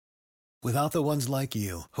Without the ones like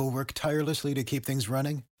you, who work tirelessly to keep things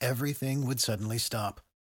running, everything would suddenly stop.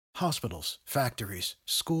 Hospitals, factories,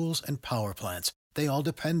 schools, and power plants, they all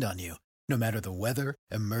depend on you. No matter the weather,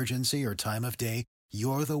 emergency, or time of day,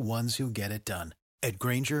 you're the ones who get it done. At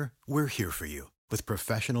Grainger, we're here for you with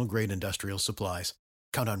professional-grade industrial supplies.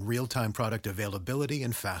 Count on real-time product availability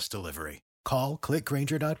and fast delivery. Call,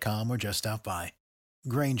 clickgrainger.com, or just stop by.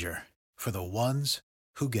 Grainger, for the ones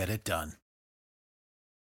who get it done.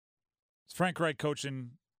 Is Frank Reich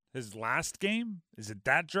coaching his last game? Is it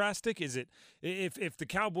that drastic? Is it if the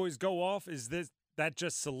Cowboys go off, is that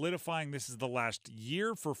just solidifying this is the last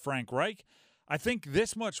year for Frank Reich? I think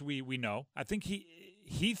this much we know. I think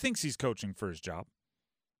he thinks he's coaching for his job.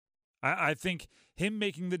 I think him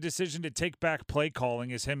making the decision to take back play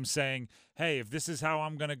calling is him saying, hey, if this is how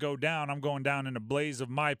I'm going to go down, I'm going down in a blaze of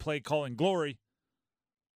my play calling glory.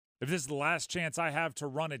 If this is the last chance I have to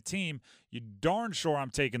run a team, you darn sure I'm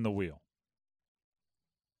taking the wheel.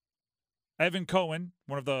 Evan Cohen,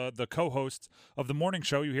 one of the co-hosts of the morning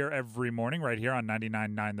show you hear every morning right here on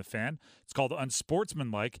 99.9 The Fan. It's called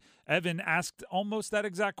Unsportsmanlike. Evan asked almost that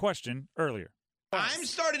exact question earlier. I'm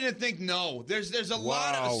starting to think no. There's a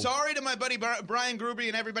lot of – sorry to my buddy Brian Gruby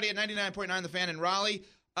and everybody at 99.9 The Fan in Raleigh.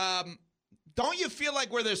 Don't you feel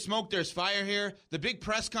like where there's smoke, there's fire here? The big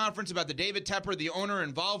press conference about the David Tepper, the owner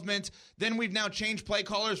involvement. Then we've now changed play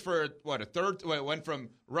callers for, a third – it went from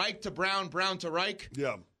Reich to Brown, Brown to Reich.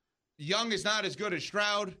 Yeah. Young is not as good as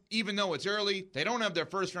Stroud, even though it's early. They don't have their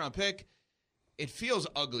first-round pick. It feels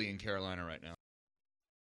ugly in Carolina right now.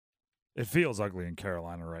 It feels ugly in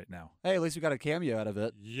Carolina right now. Hey, at least we got a cameo out of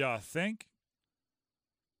it. You think?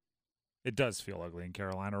 It does feel ugly in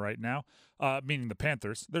Carolina right now, meaning the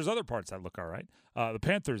Panthers. There's other parts that look all right. The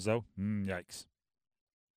Panthers, though, yikes.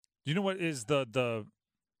 Do you know what is the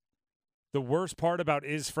worst part about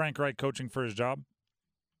is Frank Reich coaching for his job?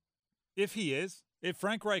 If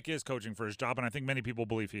Frank Reich is coaching for his job, and I think many people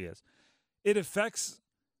believe he is, it affects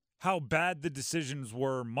how bad the decisions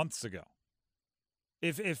were months ago.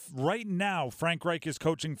 If right now Frank Reich is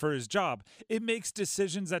coaching for his job, it makes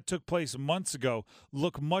decisions that took place months ago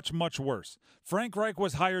look much, much worse. Frank Reich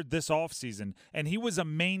was hired this offseason, and he was a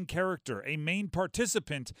main character, a main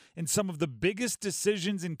participant in some of the biggest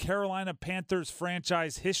decisions in Carolina Panthers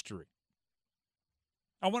franchise history.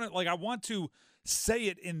 I want to say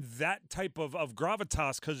it in that type of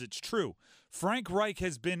gravitas because it's true. Frank Reich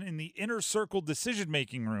has been in the inner circle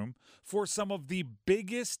decision-making room for some of the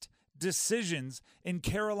biggest decisions in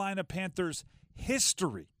Carolina Panthers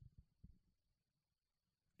history.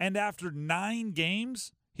 And after 9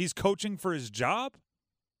 games, he's coaching for his job?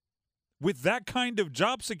 With that kind of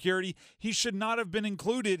job security, he should not have been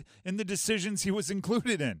included in the decisions he was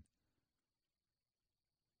included in.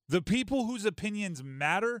 The people whose opinions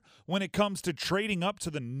matter when it comes to trading up to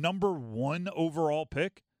the number 1 overall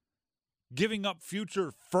pick, giving up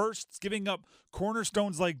future firsts, giving up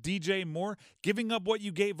cornerstones like DJ Moore, giving up what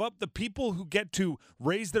you gave up, the people who get to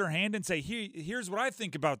raise their hand and say, here's what I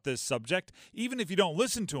think about this subject, even if you don't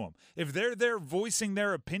listen to them. If they're there voicing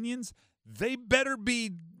their opinions, they better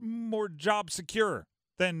be more job secure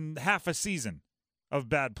than half a season of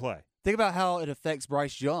bad play. Think about how it affects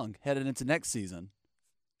Bryce Young headed into next season.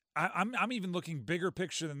 I'm even looking bigger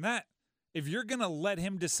picture than that. If you're going to let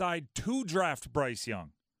him decide to draft Bryce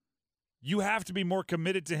Young, you have to be more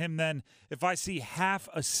committed to him than if I see half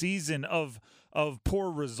a season of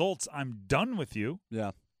poor results, I'm done with you.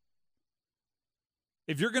 Yeah.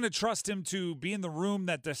 If you're going to trust him to be in the room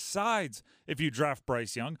that decides if you draft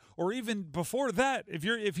Bryce Young, or even before that,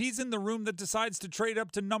 if he's in the room that decides to trade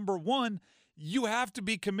up to number 1, you have to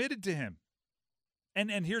be committed to him.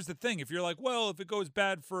 And here's the thing. If you're like, well, if it goes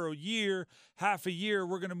bad for a year, half a year,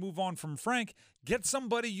 we're going to move on from Frank, get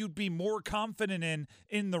somebody you'd be more confident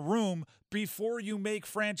in the room before you make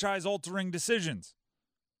franchise-altering decisions.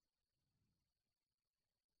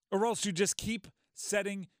 Or else you just keep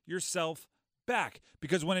setting yourself back.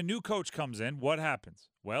 Because when a new coach comes in, what happens?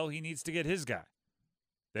 Well, he needs to get his guy.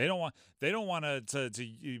 They don't want to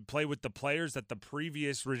play with the players that the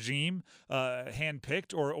previous regime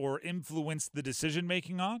handpicked or influenced the decision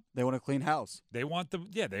making on. They want a clean house. They want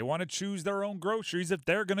to choose their own groceries if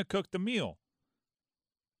they're going to cook the meal.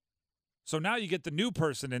 So now you get the new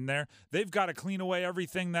person in there. They've got to clean away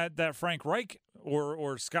everything that Frank Reich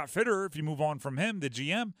or Scott Fitterer, if you move on from him, the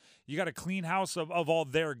GM, you got a clean house of all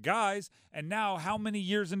their guys. And now how many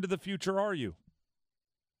years into the future are you?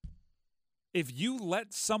 If you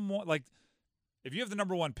let someone, if you have the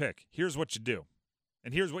number 1 pick, here's what you do.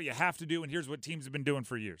 And here's what you have to do, and here's what teams have been doing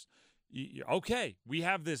for years. Okay, we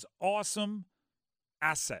have this awesome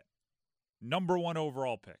asset, number 1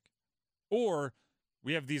 overall pick. Or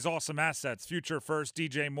We have these awesome assets, future first,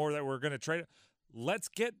 DJ Moore, that we're going to trade. Let's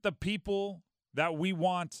get the people that we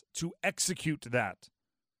want to execute that.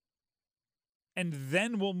 And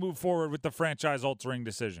then we'll move forward with the franchise-altering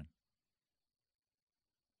decision.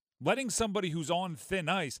 Letting somebody who's on thin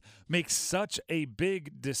ice make such a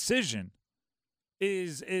big decision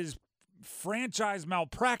is franchise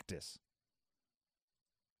malpractice.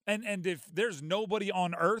 And if there's nobody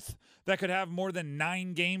on earth that could have more than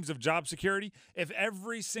 9 games of job security, if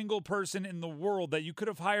every single person in the world that you could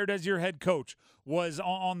have hired as your head coach was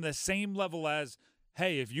on the same level as,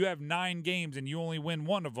 hey, if you have 9 games and you only win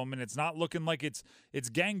one of them and it's not looking like it's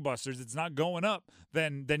gangbusters, it's not going up,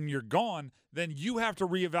 then you're gone, then you have to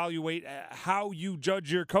reevaluate how you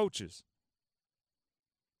judge your coaches.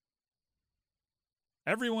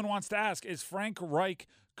 Everyone wants to ask, is Frank Reich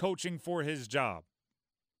coaching for his job?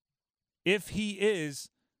 If he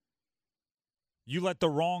is, you let the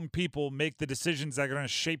wrong people make the decisions that are going to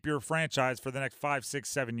shape your franchise for the next 5, 6,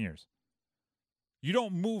 7 years. You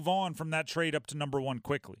don't move on from that trade up to number 1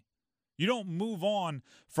 quickly. You don't move on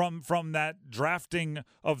from that drafting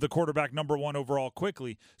of the quarterback number 1 overall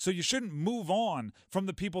quickly. So you shouldn't move on from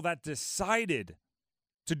the people that decided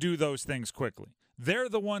to do those things quickly. They're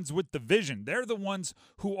the ones with the vision. They're the ones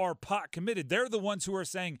who are pot committed. They're the ones who are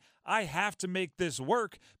saying, I have to make this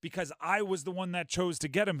work because I was the one that chose to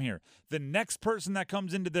get him here. The next person that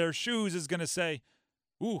comes into their shoes is going to say,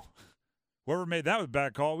 ooh, whoever made that was a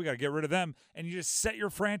bad call, we got to get rid of them. And you just set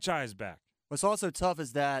your franchise back. What's also tough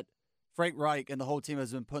is that Frank Reich and the whole team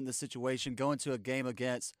has been put in this situation going to a game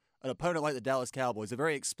against an opponent like the Dallas Cowboys, a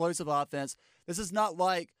very explosive offense. This is not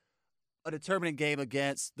like a determining game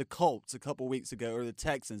against the Colts a couple weeks ago or the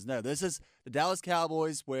Texans. No, this is the Dallas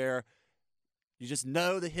Cowboys, where you just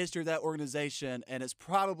know the history of that organization, and it's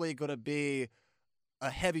probably going to be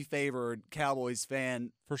a heavy favored Cowboys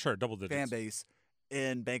fan for sure, double digits fan base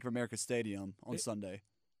in Bank of America Stadium on Sunday.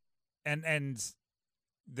 And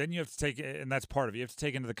then you have to take, and that's part of it, you have to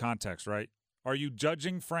take into the context, right? Are you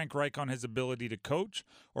judging Frank Reich on his ability to coach,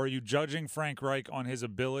 or are you judging Frank Reich on his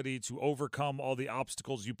ability to overcome all the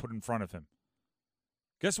obstacles you put in front of him?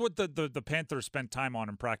 Guess what the Panthers spent time on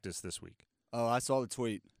in practice this week? Oh, I saw the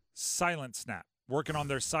tweet. Silent snap, working on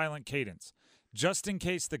their silent cadence. Just in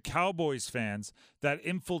case the Cowboys fans that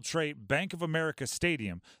infiltrate Bank of America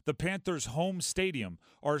Stadium, the Panthers' home stadium,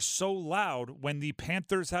 are so loud when the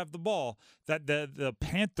Panthers have the ball that the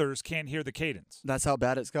Panthers can't hear the cadence. That's how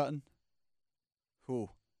bad it's gotten?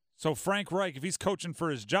 Cool. So Frank Reich, if he's coaching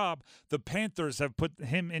for his job, the Panthers have put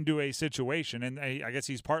him into a situation, and I guess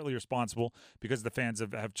he's partly responsible because the fans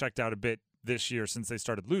have checked out a bit this year since they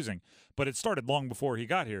started losing. But it started long before he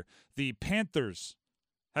got here. The Panthers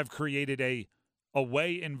have created a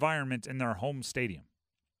away environment in their home stadium.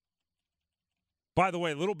 By the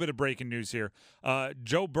way, a little bit of breaking news here.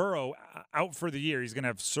 Joe Burrow, out for the year. He's going to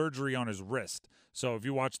have surgery on his wrist. So if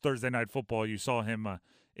you watched Thursday Night Football, you saw him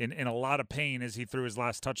in a lot of pain as he threw his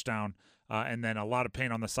last touchdown, and then a lot of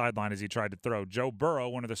pain on the sideline as he tried to throw. Joe Burrow,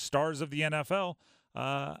 one of the stars of the NFL,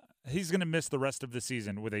 he's going to miss the rest of the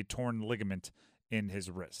season with a torn ligament in his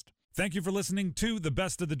wrist. Thank you for listening to the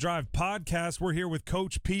Best of the Drive podcast. We're here with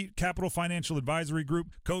Coach Pete, Capital Financial Advisory Group.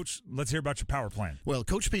 Coach, let's hear about your power plan. Well,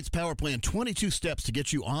 Coach Pete's power plan, 22 steps to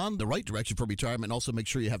get you on the right direction for retirement and also make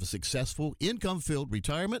sure you have a successful, income-filled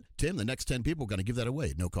retirement. Tim, the next 10 people are going to give that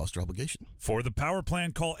away at no cost or obligation. For the power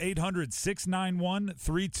plan, call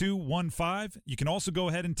 800-691-3215. You can also go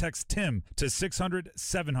ahead and text Tim to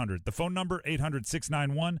 600-700. The phone number,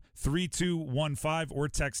 800-691-3215, or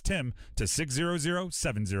text Tim to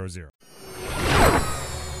 600-700.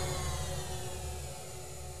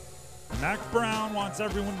 Mack Brown wants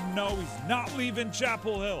everyone to know he's not leaving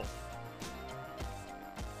Chapel Hill.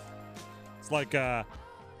 It's like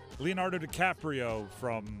Leonardo DiCaprio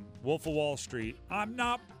from Wolf of Wall Street. I'm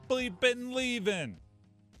not bleeping leaving.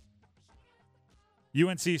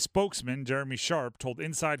 UNC spokesman Jeremy Sharpe told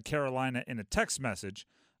Inside Carolina in a text message,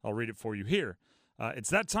 I'll read it for you here.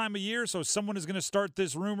 It's that time of year, so someone is going to start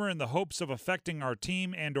this rumor in the hopes of affecting our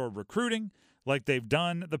team and or recruiting like they've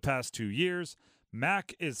done the past 2 years.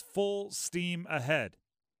 Mack is full steam ahead.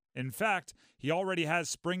 In fact, he already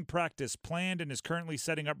has spring practice planned and is currently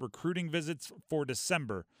setting up recruiting visits for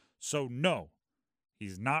December. So no,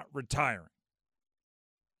 he's not retiring.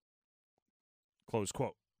 Close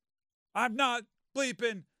quote. I'm not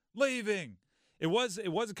bleeping leaving. It was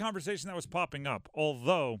a conversation that was popping up,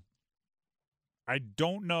 although I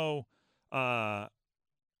don't know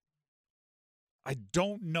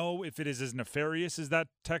if it is as nefarious as that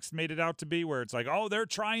text made it out to be, where it's like, oh, they're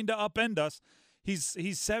trying to upend us.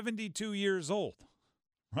 He's 72 years old,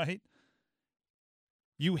 right?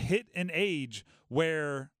 You hit an age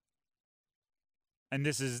where, and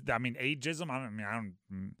this is, ageism.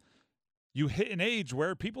 You hit an age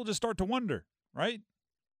where people just start to wonder, right?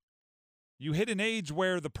 You hit an age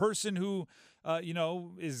where the person who,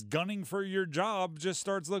 is gunning for your job just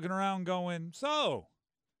starts looking around going, so,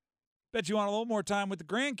 bet you want a little more time with the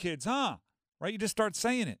grandkids, huh? Right? You just start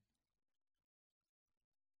saying it.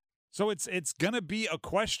 So it's going to be a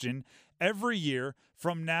question every year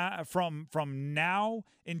from now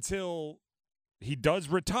until he does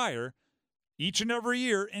retire, each and every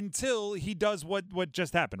year until he does what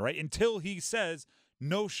just happened, right? Until he says,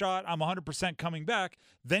 no shot, I'm 100% coming back,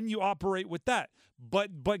 then you operate with that.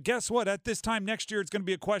 But guess what? At this time next year, it's going to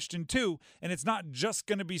be a question too, and it's not just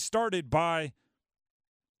going to be started by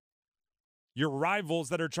your rivals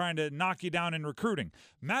that are trying to knock you down in recruiting.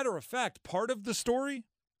 Matter of fact, part of the story,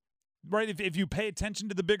 right, if you pay attention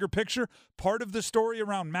to the bigger picture, part of the story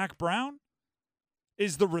around Mack Brown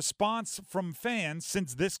is the response from fans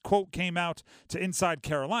since this quote came out to Inside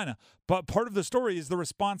Carolina. But part of the story is the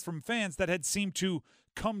response from fans that had seemed to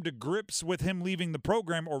come to grips with him leaving the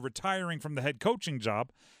program or retiring from the head coaching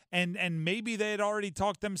job. And maybe they had already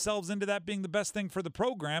talked themselves into that being the best thing for the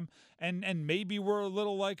program. And maybe we're a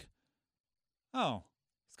little like, oh,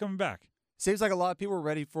 he's coming back. Seems like a lot of people were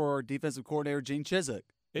ready for defensive coordinator Gene Chizik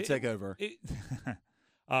to take over.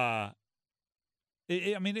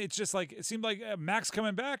 It's just like, it seemed like Mack's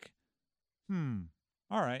coming back. All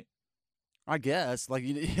right. I guess.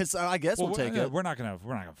 I guess we'll take it. We're not gonna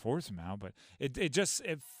force him out, but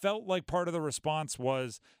it felt like part of the response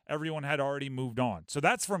was everyone had already moved on. So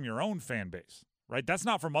that's from your own fan base, right? That's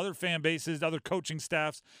not from other fan bases, other coaching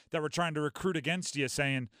staffs that were trying to recruit against you,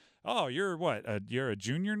 saying, "Oh, you're what? You're a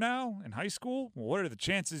junior now in high school? Well, what are the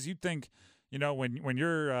chances you think, when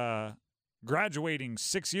you're graduating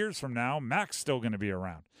 6 years from now, Mack's still going to be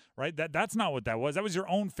around," right? That's not what that was. That was your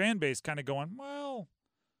own fan base kind of going, well,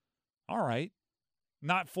 all right,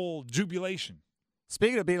 not full jubilation.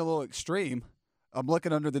 Speaking of being a little extreme, I'm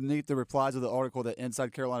looking underneath the replies of the article that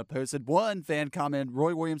Inside Carolina posted. One fan commented,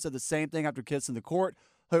 Roy Williams said the same thing after kissing the court.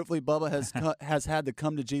 Hopefully Bubba has had the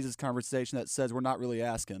come to Jesus conversation that says we're not really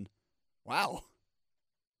asking. Wow.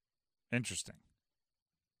 Interesting.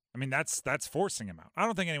 I mean, that's forcing him out. I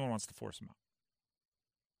don't think anyone wants to force him out.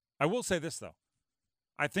 I will say this, though.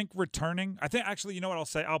 I think actually, you know what I'll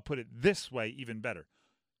say? I'll put it this way, even better.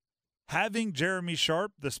 Having Jeremy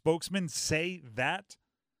Sharpe, the spokesman, say that,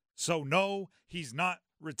 so no, he's not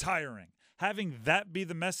retiring. Having that be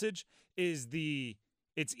the message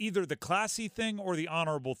it's either the classy thing or the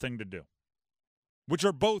honorable thing to do, which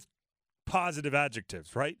are both positive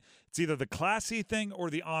adjectives, right? It's either the classy thing or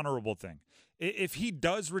the honorable thing. If he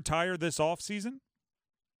does retire this offseason,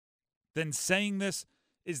 then saying this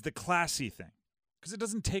is the classy thing because it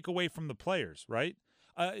doesn't take away from the players, right?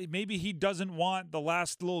 Maybe he doesn't want the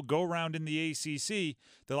last little go-round in the ACC,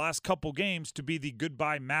 the last couple games, to be the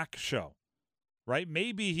Goodbye Mack show, right?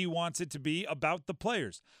 Maybe he wants it to be about the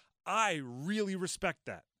players. I really respect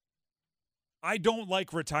that. I don't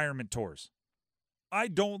like retirement tours. I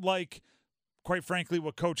don't like, quite frankly,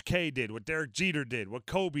 what Coach K did, what Derek Jeter did, what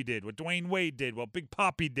Kobe did, what Dwayne Wade did, what Big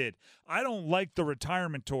Papi did. I don't like the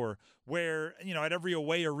retirement tour where, at every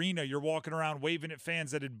away arena, you're walking around waving at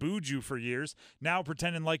fans that had booed you for years, now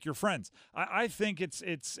pretending like you're friends. I think it's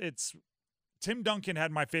Tim Duncan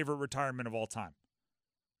had my favorite retirement of all time.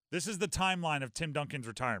 This is the timeline of Tim Duncan's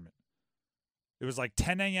retirement. It was like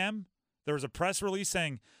 10 a.m. There was a press release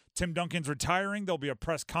saying Tim Duncan's retiring. There'll be a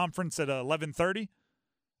press conference at 11:30.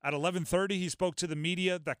 At 11:30, he spoke to the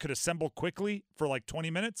media that could assemble quickly for like 20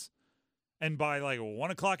 minutes. And by like 1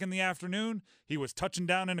 o'clock in the afternoon, he was touching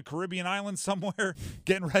down in a Caribbean island somewhere,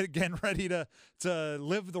 getting ready to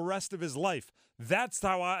live the rest of his life. That's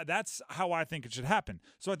how I think it should happen.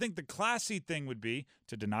 So I think the classy thing would be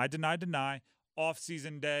to deny,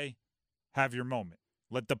 off-season day, have your moment.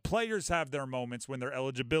 Let the players have their moments when their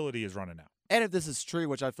eligibility is running out. And if this is true,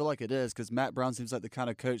 which I feel like it is, because Mack Brown seems like the kind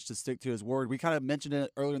of coach to stick to his word. We kind of mentioned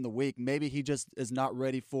it earlier in the week. Maybe he just is not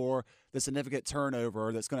ready for the significant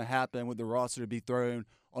turnover that's going to happen with the roster to be thrown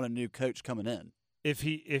on a new coach coming in. If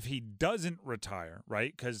he doesn't retire,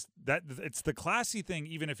 right? Because it's the classy thing,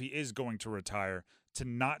 even if he is going to retire, to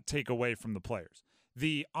not take away from the players.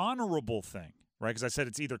 The honorable thing, right? Because I said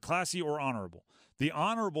it's either classy or honorable. The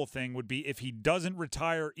honorable thing would be if he doesn't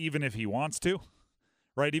retire, even if he wants to.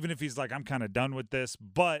 Right, even if he's like, I'm kind of done with this,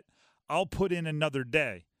 but I'll put in another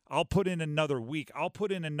day. I'll put in another week. I'll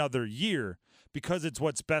put in another year because it's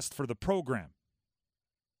what's best for the program.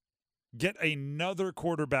 Get another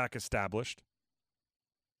quarterback established.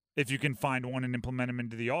 if you can find one and implement them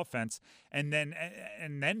into the offense, and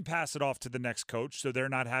then pass it off to the next coach, so they're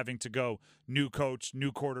not having to go new coach,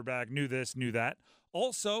 new quarterback, new this, new that.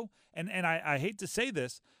 Also, and I hate to say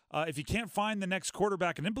this, if you can't find the next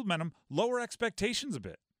quarterback and implement them, lower expectations a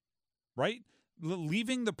bit, right?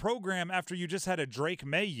 Leaving the program after you just had a Drake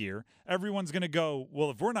May year, everyone's going to go, well,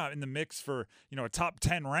 if we're not in the mix for, a top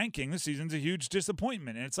 10 ranking, this season's a huge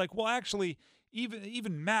disappointment. And it's like, well, actually,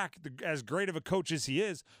 even Mack, as great of a coach as he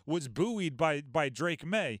is, was buoyed by Drake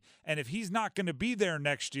May. And if he's not going to be there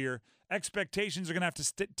next year, expectations are going to have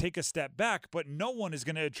to take a step back, but no one is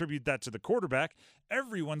going to attribute that to the quarterback.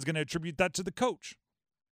 Everyone's going to attribute that to the coach.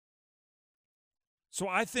 So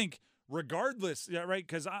I think regardless, right,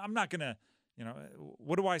 because I'm not going to,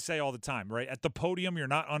 what do I say all the time, right? At the podium, you're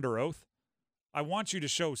not under oath. I want you to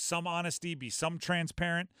show some honesty, be some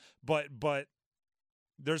transparent, but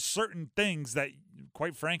there's certain things that,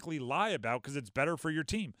 quite frankly, lie about because it's better for your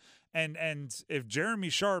team. And if Jeremy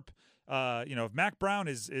Sharpe, if Mack Brown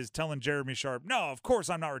is telling Jeremy Sharpe, no, of course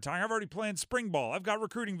I'm not retiring. I've already planned spring ball. I've got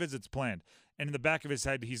recruiting visits planned. And in the back of his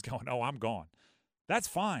head, he's going, oh, I'm gone. That's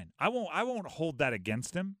fine. I won't hold that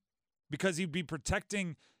against him because he'd be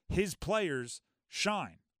protecting his players'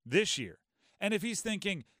 shine this year. And if he's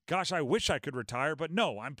thinking, gosh, I wish I could retire, but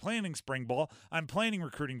no, I'm planning spring ball. I'm planning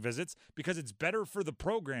recruiting visits because it's better for the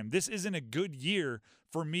program. This isn't a good year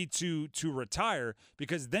for me to retire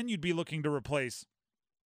because then you'd be looking to replace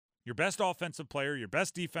your best offensive player, your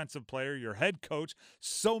best defensive player, your head coach,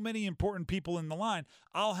 so many important people in the line.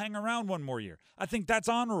 I'll hang around one more year. I think that's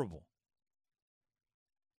honorable.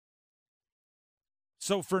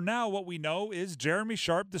 So for now, what we know is Jeremy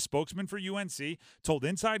Sharpe, the spokesman for UNC, told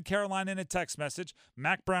Inside Carolina in a text message,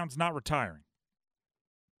 Mack Brown's not retiring.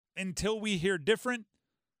 Until we hear different,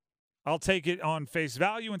 I'll take it on face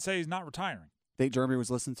value and say he's not retiring. Think Jeremy was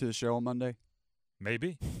listening to the show on Monday?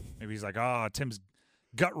 Maybe. Maybe he's like, Tim's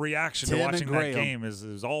gut reaction to watching that game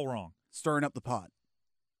is all wrong. Stirring up the pot.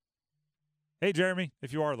 Hey, Jeremy,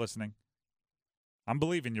 if you are listening, I'm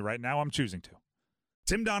believing you right now. I'm choosing to.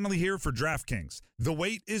 Tim Donnelly here for DraftKings. The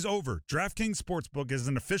wait is over. DraftKings Sportsbook is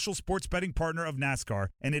an official sports betting partner of NASCAR,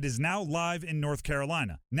 and it is now live in North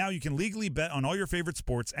Carolina. Now you can legally bet on all your favorite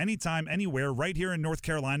sports anytime, anywhere, right here in North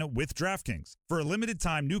Carolina with DraftKings. For a limited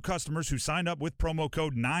time, new customers who sign up with promo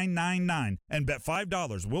code 999 and bet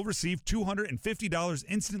 $5 will receive $250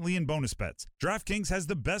 instantly in bonus bets. DraftKings has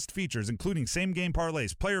the best features, including same-game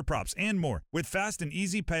parlays, player props, and more, with fast and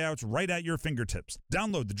easy payouts right at your fingertips.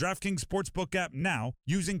 Download the DraftKings Sportsbook app now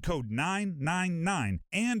using code 999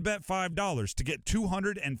 and bet $5 to get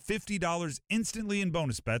 $250 instantly in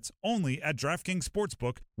bonus bets only at DraftKings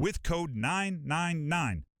Sportsbook with code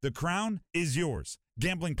 999. The crown is yours.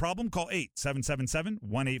 Gambling problem? Call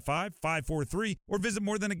 877-185-543 or visit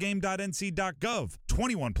morethanagame.nc.gov.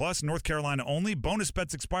 21 plus, North Carolina only. Bonus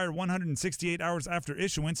bets expire 168 hours after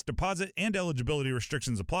issuance. Deposit and eligibility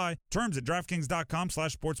restrictions apply. Terms at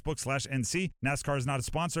DraftKings.com/sportsbook/NC. NASCAR is not a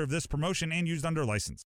sponsor of this promotion and used under license.